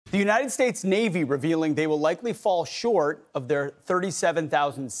The United States Navy revealing they will likely fall short of their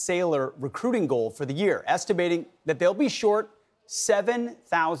 37,000 sailor recruiting goal for the year, estimating that they'll be short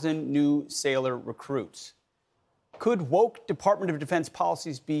 7,000 new sailor recruits. Could woke Department of Defense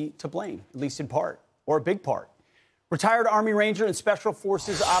policies be to blame, at least in part, or a big part? Retired Army Ranger and Special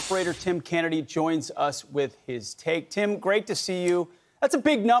Forces operator Tim Kennedy joins us with his take. Tim, great to see you. That's a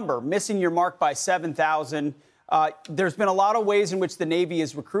big number, missing your mark by 7,000. There's been a lot of ways in which the Navy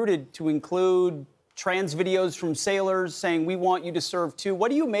is recruited, to include trans videos from sailors saying, we want you to serve too.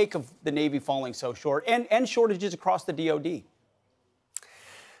 What do you make of the Navy falling so short and shortages across the DoD?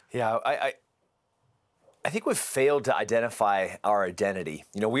 Yeah, I think we've failed to identify our identity.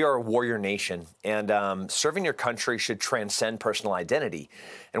 You know, we are a warrior nation, and serving your country should transcend personal identity.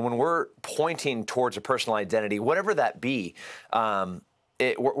 And when we're pointing towards a personal identity, whatever that be,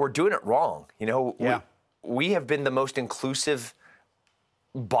 we're doing it wrong. You know, yeah. We have been the most inclusive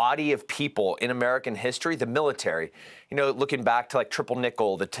body of people in American history, the military. You know, looking back to like Triple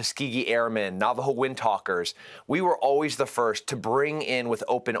Nickel, the Tuskegee Airmen, Navajo Windtalkers, we were always the first to bring in with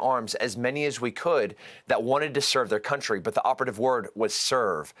open arms as many as we could that wanted to serve their country, but the operative word was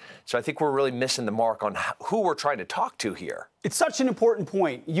serve. So I think we're really missing the mark on who we're trying to talk to here. It's such an important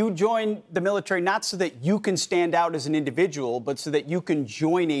point. You join the military not so that you can stand out as an individual, but so that you can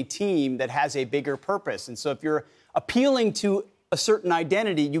join a team that has a bigger purpose. And so if you're appealing to a certain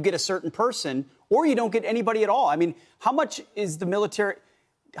identity, you get a certain person, or you don't get anybody at all. I mean, how much is the military,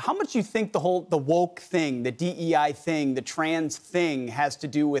 how much do you think the woke thing, the DEI thing, the trans thing has to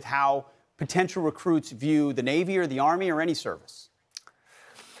do with how potential recruits view the Navy or the Army or any service?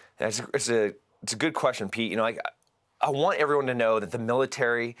 It's a good question, Pete. You know, I want everyone to know that the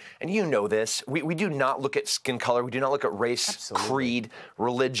military, and you know this, we do not look at skin color, we do not look at race, Absolutely. Creed,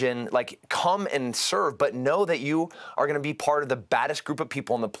 religion. Like, come and serve, but know that you are going to be part of the baddest group of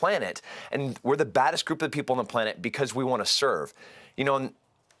people on the planet. And we're the baddest group of people on the planet because we want to serve. You know,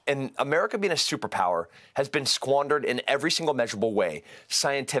 and America being a superpower has been squandered in every single measurable way.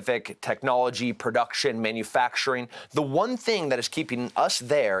 Scientific, technology, production, manufacturing. The one thing that is keeping us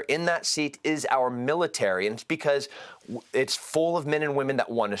there in that seat is our military, and it's because it's full of men and women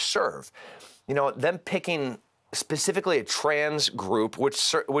that want to serve. You know, them picking specifically a trans group,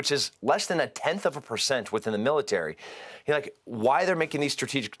 which is less than 0.1% within the military. You know, like, why they're making these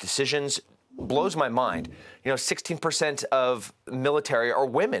strategic decisions blows my mind. You know, 16% of military are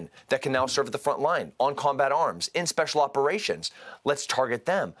women that can now serve at the front line on combat arms, in special operations. Let's target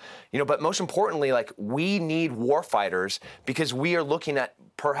them. You know, but most importantly, like, we need warfighters because we are looking at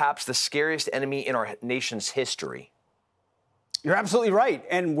perhaps the scariest enemy in our nation's history. You're absolutely right.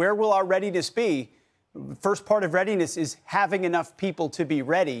 And where will our readiness be? The first part of readiness is having enough people to be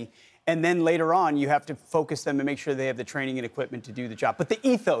ready. And then later on, you have to focus them and make sure they have the training and equipment to do the job. But the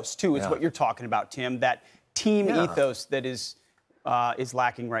ethos, too, is what you're talking about, Tim, that team ethos that is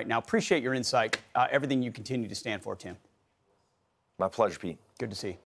lacking right now. Appreciate your insight, everything you continue to stand for, Tim. My pleasure, Pete. Good to see you.